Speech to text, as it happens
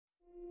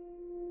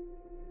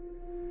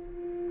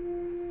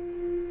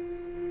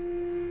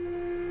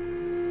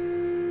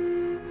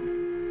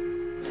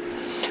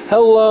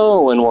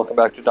Hello and welcome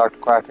back to Dr.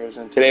 Quackers,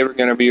 and today we're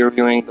going to be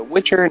reviewing The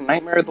Witcher: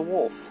 Nightmare of the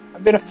Wolf.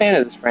 I've been a fan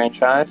of this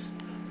franchise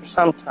for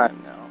some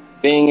time now,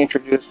 being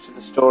introduced to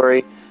the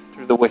story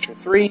through The Witcher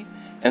 3,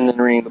 and then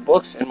reading the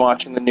books and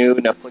watching the new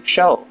Netflix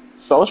show.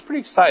 So I was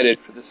pretty excited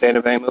for this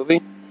anime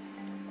movie.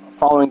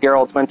 Following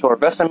Geralt's mentor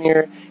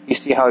Vesemir, you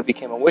see how he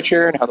became a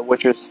Witcher and how the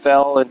Witchers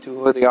fell into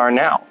who they are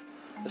now.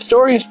 The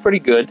story is pretty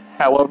good,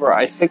 however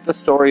I think the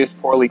story is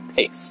poorly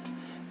paced.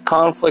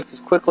 Conflict is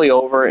quickly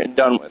over and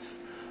done with.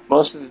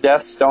 Most of the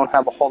deaths don't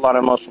have a whole lot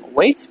of emotional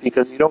weight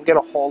because you don't get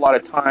a whole lot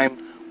of time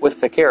with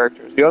the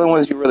characters. The only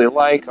ones you really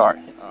like are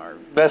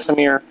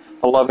Vesemir,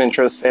 the love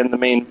interest, and the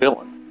main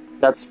villain.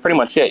 That's pretty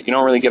much it. You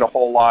don't really get a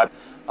whole lot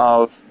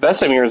of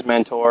Vesemir's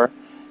mentor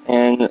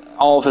and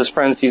all of his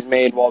friends he's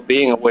made while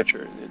being a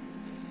Witcher.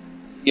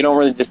 You don't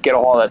really just get a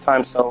whole lot of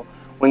time, so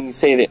when you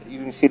say that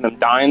you see them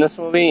die in this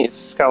movie, it's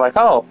just kind of like,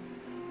 oh,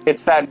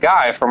 it's that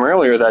guy from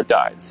earlier that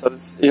died. So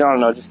it's, I don't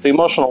know, just the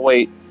emotional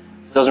weight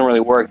doesn't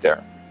really work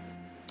there.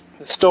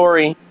 The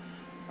story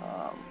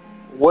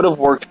would have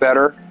worked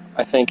better,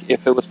 I think,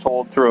 if it was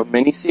told through a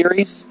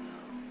miniseries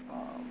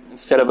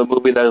instead of a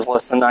movie that is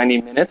less than 90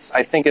 minutes.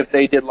 I think if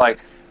they did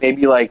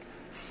maybe 4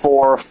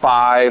 or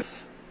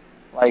 5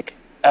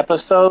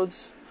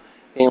 episodes,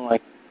 being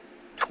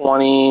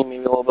 20, maybe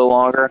a little bit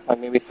longer,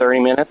 maybe 30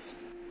 minutes,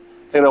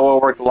 I think that would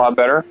have worked a lot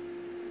better.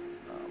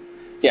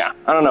 Yeah,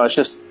 I don't know. It's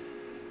just,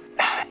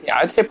 yeah,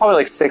 I'd say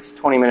probably 6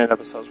 20-minute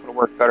episodes would have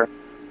worked better.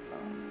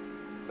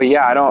 But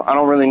yeah, I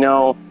don't really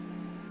know.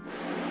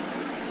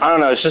 I don't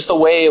know, it's just the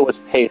way it was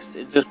paced.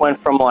 It just went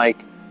from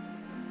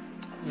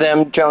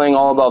them telling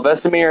all about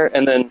Vesemir,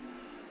 and then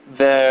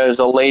there's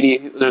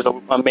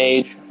a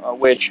mage, a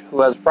witch, who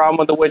has a problem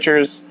with the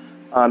Witchers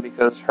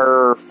because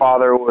her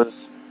father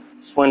was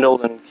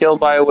swindled and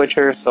killed by a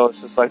Witcher, so it's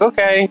just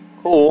okay,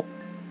 cool.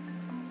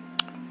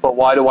 But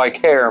why do I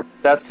care?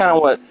 That's kind of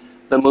what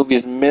the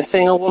movie's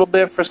missing a little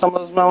bit for some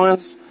of those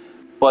moments,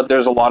 but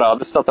there's a lot of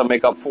other stuff to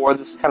make up for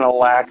this kind of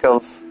lack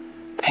of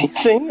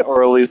pacing,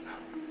 or at least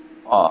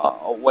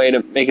a way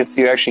to make it so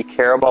you actually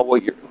care about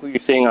who you're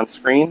seeing on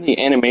screen. The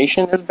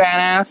animation is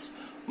badass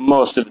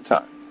most of the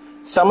time.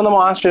 Some of the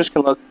monsters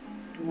can look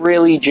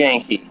really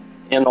janky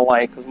in the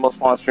light, because most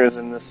monsters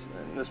in this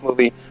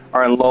movie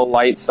are in low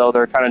light, so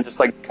they're kind of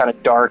just kind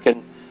of dark,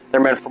 and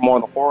they're meant for more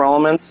of the horror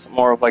elements,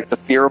 more of the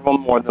fear of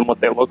them, more than what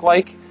they look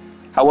like.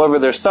 However,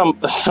 there's some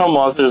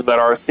monsters that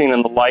are seen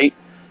in the light,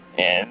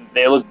 and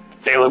they look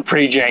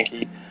pretty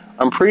janky.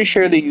 I'm pretty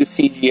sure they use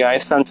CGI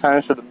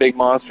sometimes for the big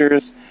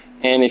monsters.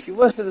 And if you've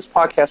listened to this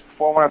podcast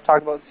before when I've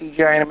talked about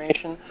CGI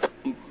animation,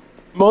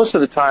 most of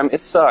the time it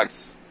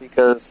sucks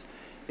because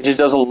it just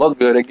doesn't look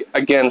good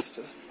against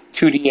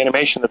 2D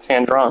animation that's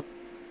hand-drawn.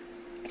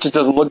 It just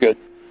doesn't look good.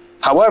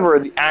 However,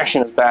 the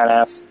action is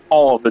badass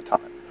all of the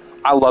time.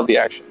 I love the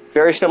action.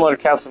 Very similar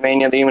to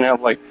Castlevania. They even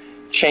have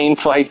chain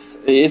fights.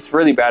 It's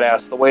really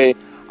badass.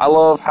 I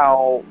love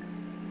how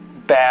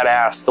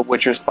badass the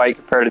Witchers fight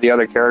compared to the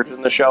other characters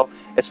in the show,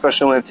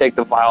 especially when they take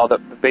the vial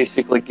that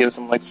basically gives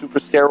them super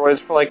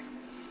steroids for a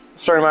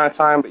certain amount of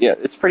time. But yeah,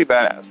 it's pretty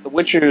badass. The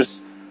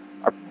Witchers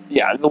are,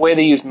 yeah, the way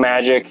they use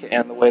magic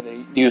and the way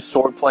they use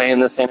swordplay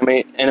in this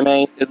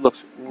anime, it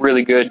looks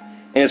really good,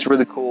 and it's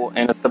really cool,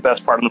 and it's the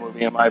best part of the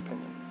movie in my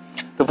opinion.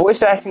 The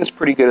voice acting is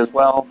pretty good as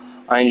well.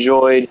 I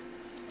enjoyed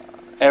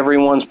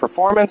everyone's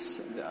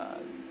performance.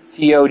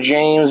 Theo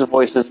James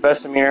voices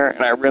Vesemir,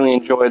 and I really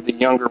enjoyed the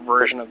younger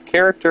version of the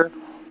character.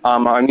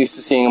 I'm used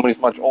to seeing him when he's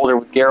much older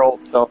with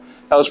Geralt, so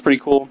that was pretty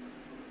cool.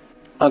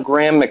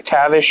 Graham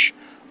McTavish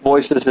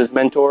voices his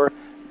mentor,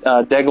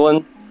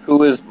 Deglin,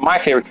 who is my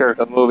favorite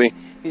character of the movie.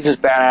 He's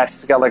just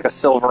badass. He's got a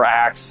silver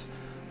axe.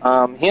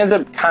 He ends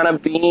up kind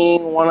of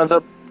being one of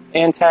the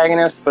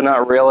antagonists, but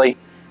not really.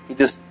 He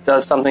just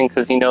does something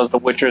because he knows the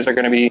Witchers are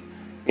going to be,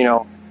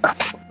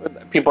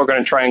 people are going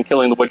to try and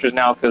killing the Witchers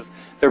now because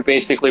they're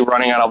basically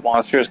running out of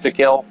monsters to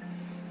kill.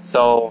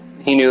 So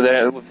he knew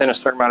that within a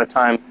certain amount of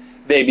time,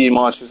 they'd be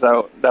monsters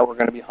that were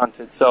going to be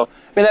hunted. So,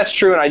 that's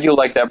true, and I do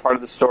like that part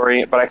of the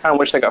story, but I kind of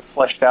wish they got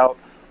fleshed out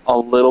a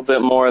little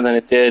bit more than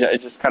it did.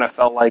 It just kind of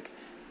felt like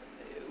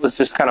it was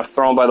just kind of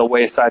thrown by the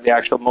wayside, the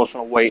actual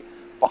emotional weight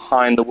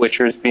behind the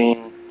Witchers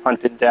being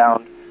hunted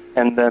down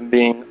and them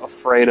being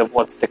afraid of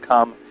what's to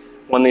come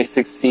when they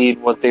succeed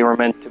what they were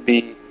meant to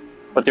be,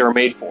 what they were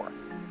made for.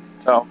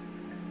 So,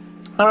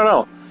 I don't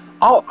know.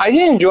 I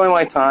did enjoy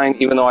my time,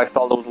 even though I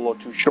felt it was a little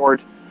too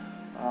short.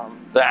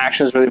 The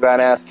action is really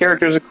badass.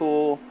 Characters are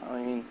cool.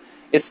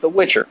 It's The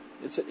Witcher.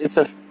 It's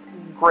a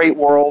great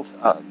world.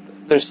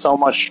 There's so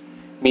much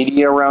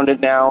media around it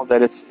now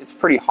that it's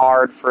pretty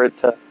hard for it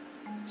to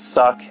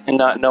suck and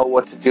not know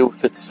what to do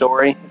with its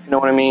story, if you know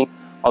what I mean.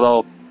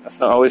 Although that's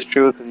not always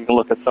true, because you can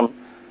look at some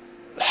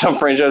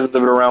franchises that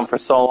have been around for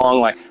so long,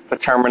 like the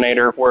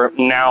Terminator, where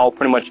now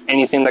pretty much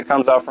anything that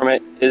comes out from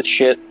it is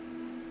shit.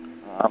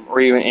 Or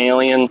even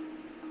Alien,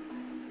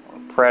 or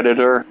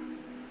Predator,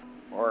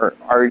 or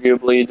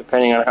arguably,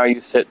 depending on how you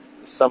sit,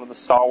 some of the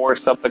Star Wars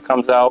stuff that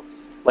comes out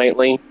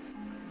lately.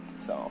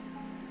 So,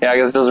 yeah, I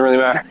guess it doesn't really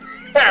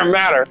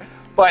matter.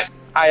 But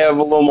I have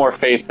a little more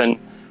faith in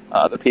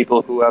the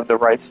people who have the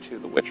rights to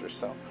The Witcher.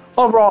 So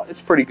overall,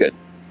 it's pretty good.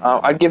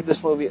 I'd give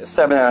this movie a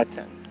 7 out of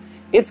 10.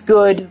 It's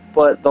good,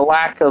 but the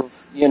lack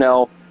of,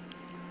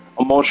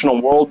 emotional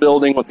world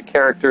building with the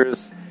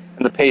characters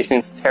and the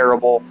pacing's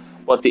terrible.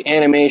 But the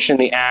animation,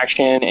 the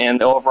action,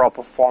 and the overall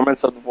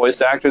performance of the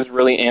voice actors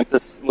really amped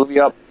this movie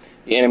up.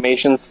 The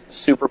animation's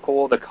super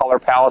cool. The color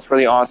palette's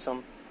really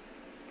awesome.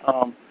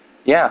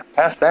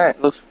 Past that,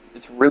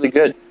 it's really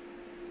good.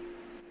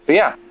 So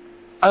yeah,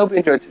 I hope you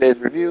enjoyed today's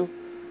review.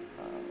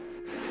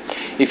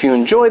 If you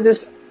enjoyed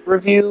this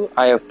review,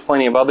 I have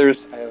plenty of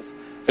others. I have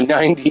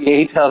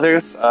 98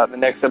 others. The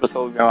next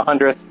episode will be my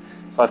 100th,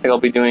 so I think I'll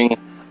be doing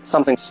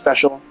something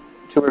special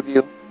to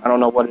review. I don't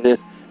know what it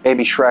is.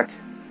 Maybe Shrek,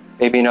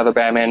 maybe another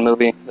Batman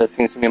movie. That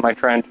seems to be my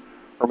trend.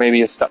 Or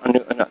maybe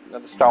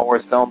another Star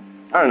Wars film.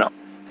 I don't know.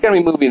 It's going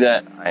to be a movie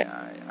that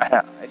I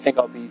think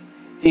I'll be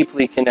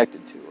deeply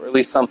connected to, or at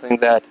least something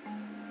that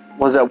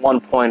was at one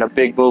point a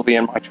big movie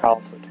in my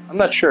childhood. I'm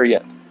not sure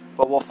yet,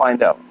 but we'll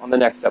find out on the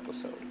next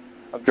episode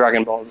of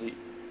Dragon Ball Z.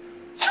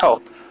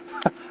 So,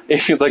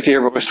 if you'd like to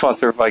hear about my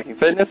sponsor, Viking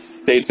Fitness,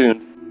 stay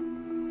tuned.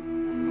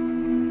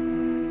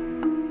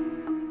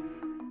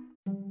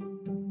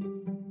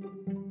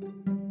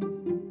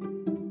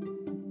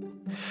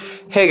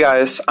 Hey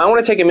guys, I want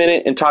to take a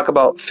minute and talk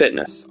about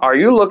fitness. Are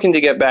you looking to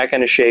get back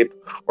into shape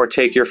or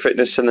take your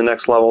fitness to the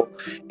next level?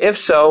 If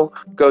so,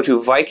 go to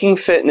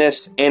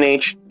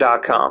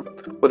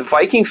VikingFitnessNH.com. With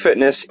Viking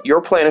Fitness,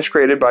 your plan is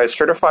created by a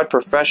certified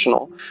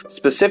professional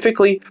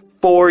specifically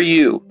for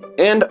you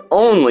and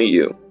only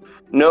you.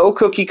 No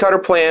cookie cutter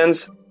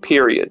plans,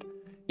 period.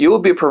 You will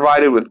be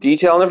provided with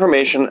detailed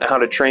information on how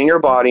to train your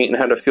body and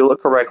how to fuel it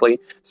correctly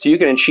so you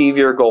can achieve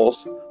your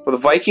goals. With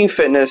Viking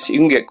Fitness, you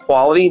can get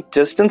quality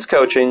distance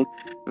coaching,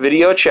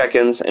 video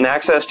check-ins, and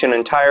access to an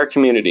entire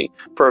community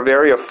for a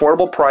very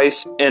affordable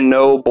price and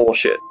no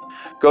bullshit.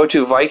 Go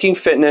to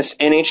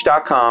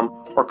VikingFitnessNH.com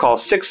or call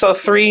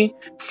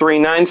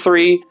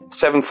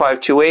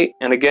 603-393-7528.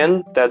 And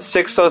again, that's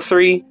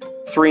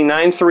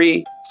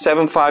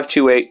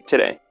 603-393-7528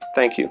 today.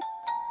 Thank you.